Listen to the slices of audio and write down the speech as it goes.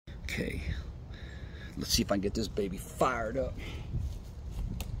Okay, let's see if I can get this baby fired up.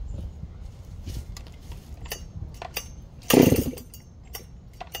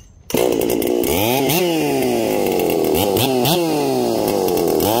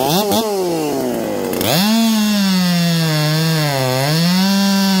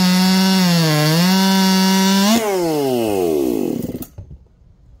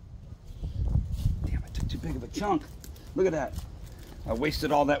 Chunk. Look at that. I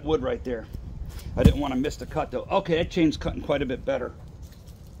wasted all that wood right there. I didn't want to miss the cut though. Okay, that chain's cutting quite a bit better.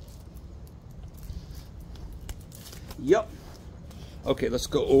 Yep. Okay, let's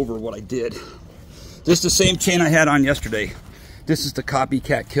go over what I did. This is the same chain I had on yesterday. This is the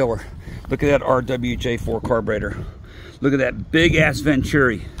copycat killer. Look at that RWJ4 carburetor. Look at that big ass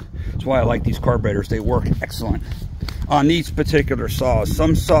Venturi. That's why I like these carburetors. They work excellent on these particular saws.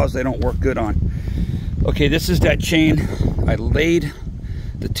 Some saws they don't work good on. Okay, this is that chain. I laid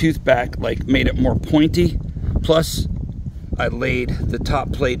the tooth back, like made it more pointy. Plus, I laid the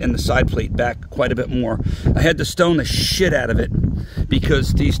top plate and the side plate back quite a bit more. I had to stone the shit out of it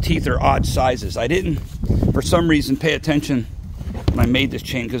because these teeth are odd sizes. I didn't, for some reason, pay attention when I made this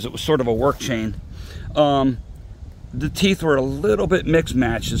chain because it was sort of a work chain. The teeth were a little bit mixed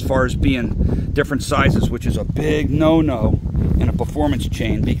matched as far as being different sizes, which is a big no-no in a performance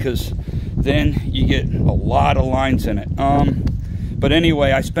chain because then you get a lot of lines in it. But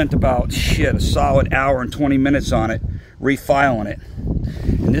anyway, I spent about a solid hour and 20 minutes on it, refiling it.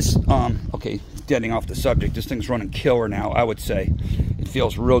 And this, okay, getting off the subject, this thing's running killer now, I would say. It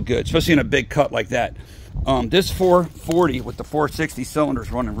feels real good, especially in a big cut like that. This 440 with the 460 cylinder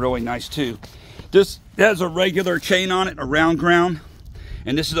is running really nice too. This has a regular chain on it, a round ground.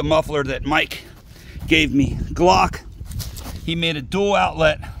 And this is a muffler that Mike gave me. Glock. He made a dual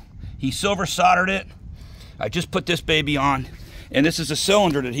outlet. He silver soldered it. I just put this baby on. And this is a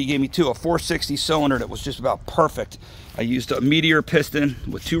cylinder that he gave me too, a 460 cylinder that was just about perfect. I used a Meteor piston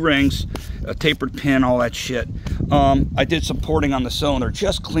with 2 rings, a tapered pin, all that shit. I did some porting on the cylinder,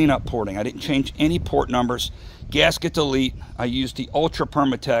 just clean up porting. I didn't change any port numbers. Gasket delete. I used the Ultra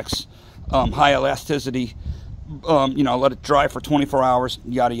Permatex high elasticity. You know, let it dry for 24 hours,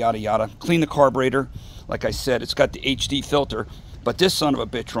 yada, yada, yada. Clean the carburetor. Like I said, it's got the HD filter. But this son of a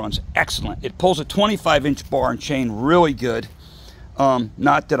bitch runs excellent. It pulls a 25-inch bar and chain really good.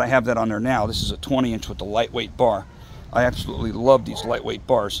 Not that I have that on there now. This is a 20-inch with the lightweight bar. I absolutely love these lightweight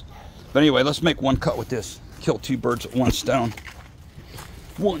bars. But anyway, let's make one cut with this. Kill 2 birds with 1 stone.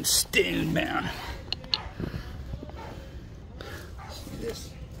 1 stone, man. See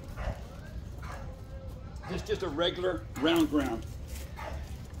this? This is just a regular round ground.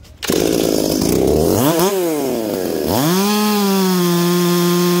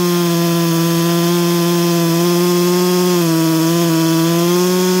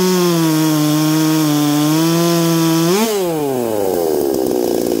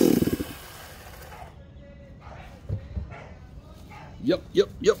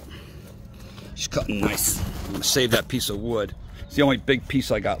 Yep. She's cutting nice. I'm gonna save that piece of wood. It's the only big piece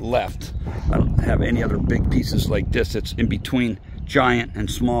I got left. I don't have any other big pieces like this. It's in between giant and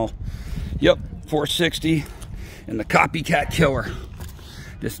small. Yep, 460 and the copycat killer.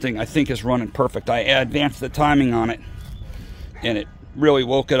 This thing I think is running perfect. I advanced the timing on it and it really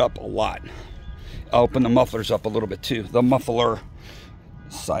woke it up a lot. I'll open the mufflers up a little bit too. The muffler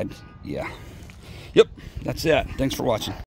side, yeah. Yep, that's it. Thanks for watching.